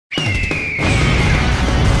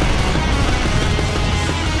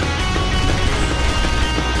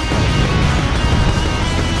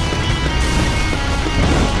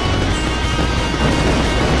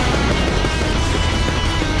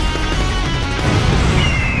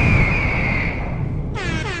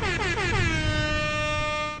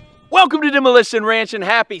Welcome to Demolition Ranch and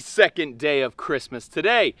happy second day of Christmas.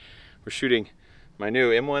 Today, we're shooting my new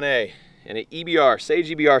M1A and an EBR, Sage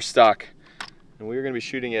EBR stock. And we're gonna be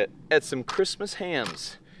shooting it at some Christmas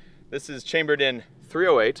hams. This is chambered in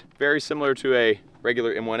 308, very similar to a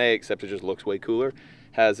regular M1A, except it just looks way cooler.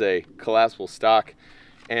 Has a collapsible stock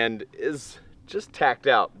and is just tacked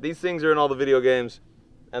out. These things are in all the video games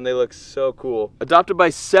and they look so cool. Adopted by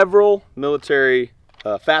several military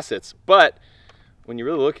facets, but when you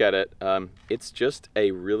really look at it, it's just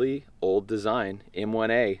a really old design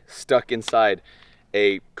M1A stuck inside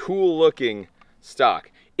a cool looking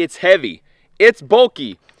stock. It's heavy, it's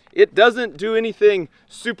bulky, it doesn't do anything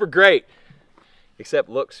super great, except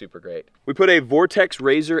look super great. We put a Vortex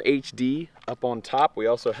Razor HD up on top. We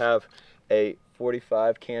also have a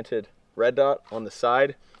 45 canted red dot on the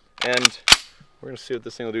side, and we're gonna see what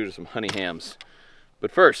this thing will do to some honey hams.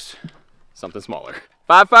 But first, something smaller.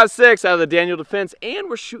 5.56 out of the Daniel Defense, and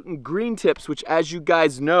we're shooting green tips, which as you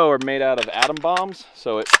guys know are made out of atom bombs,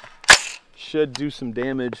 so it should do some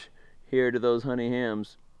damage here to those honey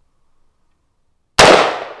hams.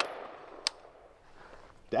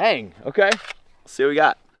 Dang, okay, let's see what we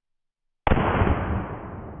got.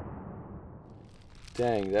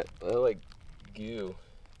 Dang, that like goo.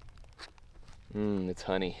 It's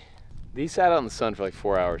honey. These sat out in the sun for like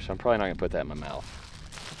 4 hours, so I'm probably not gonna put that in my mouth.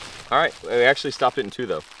 All right, we actually stopped it in 2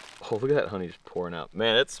 though. Oh, look at that honey just pouring out.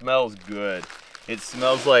 Man, it smells good. It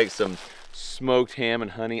smells like some smoked ham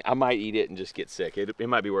and honey. I might eat it and just get sick. It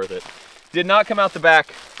might be worth it. Did not come out the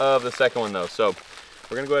back of the second one though, so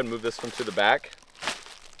we're gonna go ahead and move this one to the back.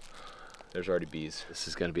 There's already bees. This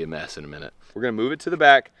is gonna be a mess in a minute. We're gonna move it to the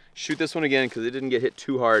back, shoot this one again because it didn't get hit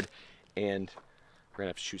too hard, and we're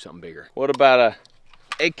gonna have to shoot something bigger. What about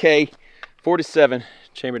a AK-47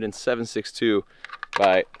 chambered in 7.62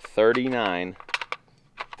 by 39.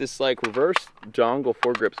 This like reverse dongle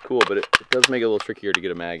foregrip's cool, but it does make it a little trickier to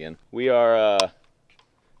get a mag in. We are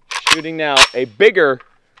shooting now a bigger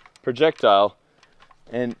projectile,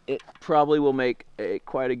 and it probably will make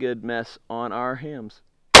quite a good mess on our hams.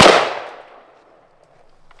 I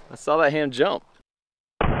saw that ham jump.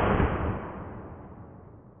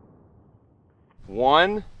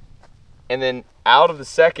 One, and then out of the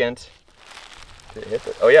second. Did it hit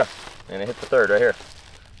the, oh yeah, and it hit the third right here.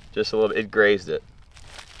 Just a little, it grazed it.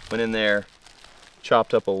 Went in there,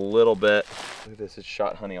 chopped up a little bit. Look at this, it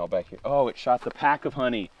shot honey all back here. Oh, it shot the pack of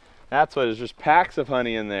honey. That's what it is, there's packs of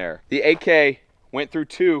honey in there. The AK went through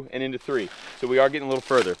 2 and into 3, so we are getting a little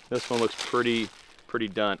further. This one looks pretty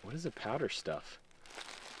done. What is the powder stuff?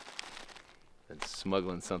 Been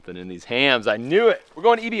smuggling something in these hams, I knew it. We're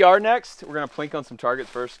going EBR next. We're gonna plink on some targets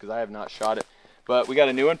first because I have not shot it. But we got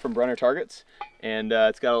a new one from Brunner Targets, and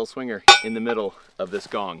it's got a little swinger in the middle of this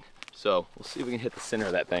gong. So we'll see if we can hit the center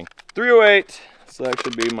of that thing. 308, so that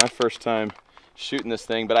should be my first time shooting this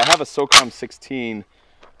thing, but I have a SOCOM 16,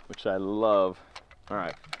 which I love. All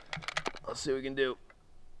right, let's see what we can do.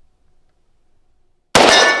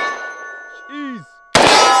 Jeez.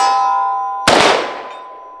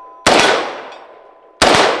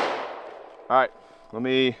 All right, let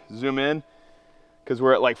me zoom in, because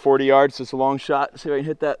we're at like 40 yards, so it's a long shot. See if I can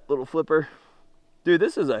hit that little flipper. Dude,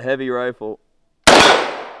 this is a heavy rifle.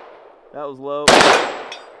 That was low.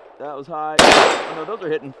 That was high. Oh no, those are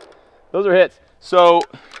hitting. Those are hits. So,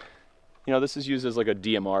 you know, this is used as like a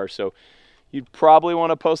DMR, so you'd probably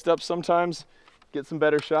want to post up sometimes, get some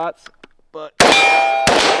better shots, but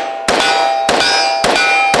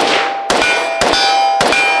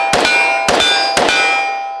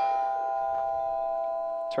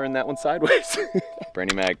turn that one sideways.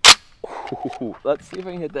 Brandy mag. Ooh, let's see if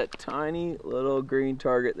I can hit that tiny little green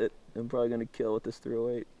target that I'm probably gonna kill with this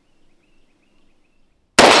 308.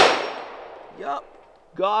 Yup,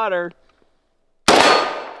 got her.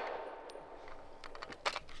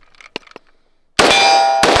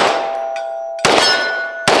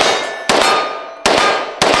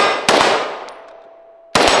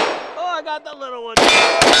 Oh, I got the little one.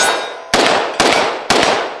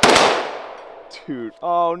 Dude,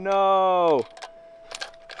 oh no.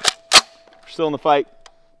 We're still in the fight.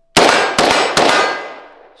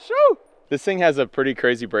 Shoo! This thing has a pretty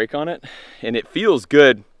crazy brake on it, and it feels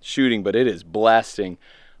good shooting, but it is blasting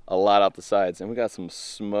a lot out the sides. And we got some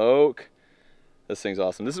smoke. This thing's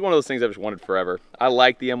awesome. This is one of those things I've just wanted forever. I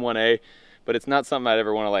like the M1A, but it's not something I'd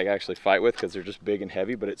ever want to like actually fight with because they're just big and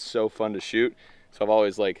heavy, but it's so fun to shoot. So I've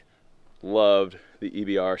always like loved the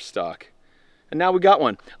EBR stock. And now we got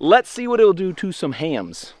one. Let's see what it'll do to some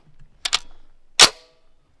hams.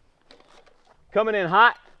 Coming in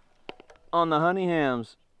hot on the honey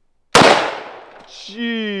hams.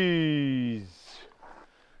 Jeez.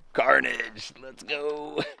 Carnage, let's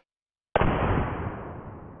go.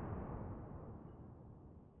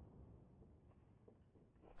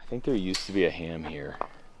 think there used to be a ham here.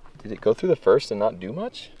 Did it go through the first and not do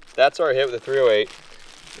much? That's our hit with the 308.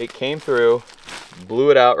 It came through,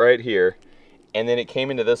 blew it out right here, and then it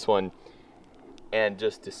came into this one and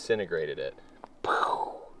just disintegrated it.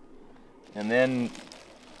 And then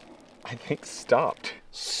I think stopped.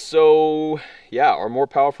 So yeah, our more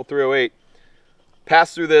powerful 308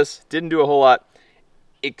 passed through this, didn't do a whole lot,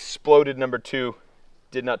 exploded number 2,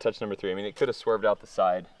 did not touch number 3. I mean, it could have swerved out the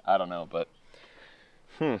side. I don't know, but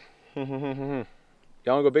Y'all wanna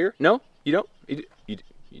go bigger? No? You don't? You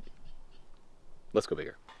do. Let's go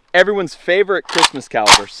bigger. Everyone's favorite Christmas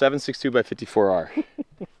caliber, 7.62 by 54R.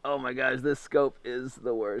 Oh my gosh, this scope is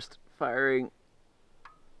the worst. Firing.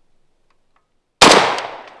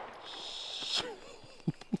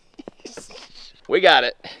 We got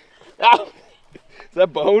it. Ow! Is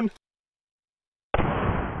that bone?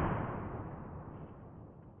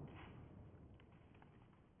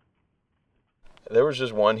 There was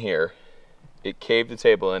just one here. It caved the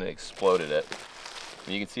table and it exploded it.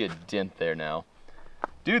 And you can see a dent there now.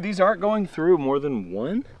 Dude, these aren't going through more than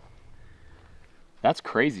one? That's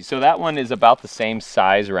crazy. So that one is about the same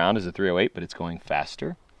size round as a 308, but it's going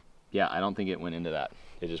faster. Yeah, I don't think it went into that.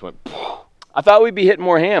 It just went. I thought we'd be hitting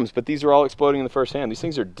more hams, but these are all exploding in the first ham. These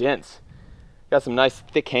things are dense. Got some nice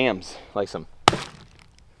thick hams, like some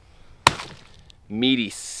meaty,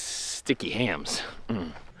 sticky hams.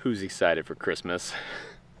 Who's excited for Christmas?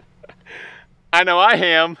 I know I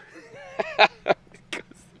am.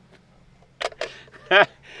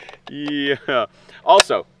 Yeah.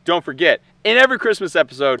 Also, don't forget, in every Christmas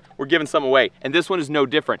episode, we're giving some away, and this one is no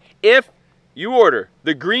different. If you order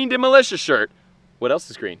the green Demolition shirt, what else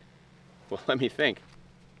is green? Well, let me think.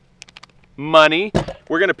 Money.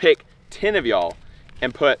 We're gonna pick 10 of y'all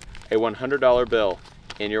and put a $100 bill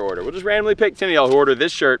in your order. We'll just randomly pick 10 of y'all who order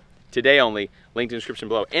this shirt today only, linked in the description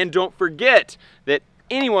below. And don't forget that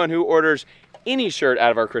anyone who orders any shirt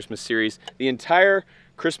out of our Christmas series, the entire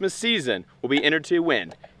Christmas season will be entered to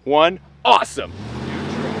win one awesome new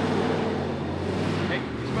truck. Hey,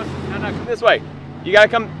 you're supposed to, no, come this way. You gotta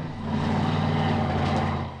come.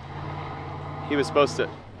 He was supposed to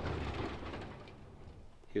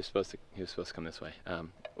come this way.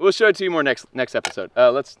 We'll show it to you more next episode.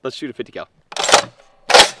 Let's shoot a 50 cal.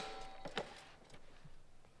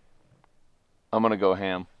 I'm gonna go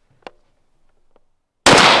ham.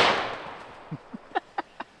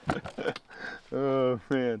 Oh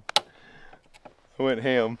man, I went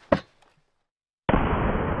ham.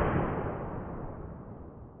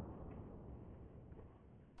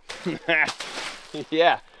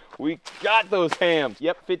 Yeah, we got those hams.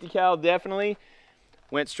 Yep, 50 cal definitely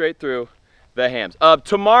went straight through the hams.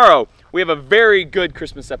 Tomorrow, we have a very good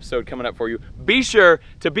Christmas episode coming up for you. Be sure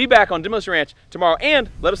to be back on Demolition Ranch tomorrow and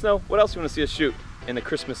let us know what else you want to see us shoot in the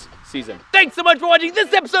Christmas season. Thanks so much for watching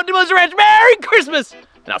this episode of Demolition Ranch. Merry Christmas!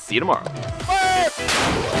 And I'll see you tomorrow.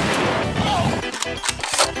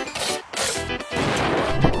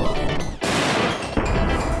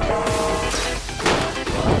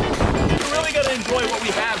 You're really gonna enjoy what we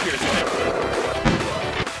have here today.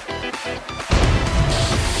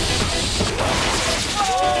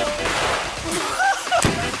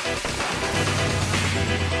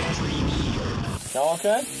 Y'all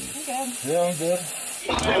okay? I'm good. Yeah, I'm good.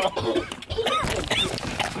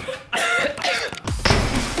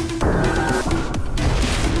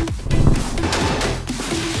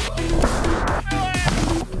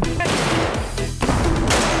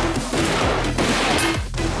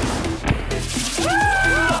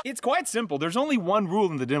 It's quite simple. There's only one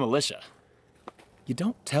rule in the Demolition. You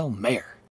don't tell Mayor.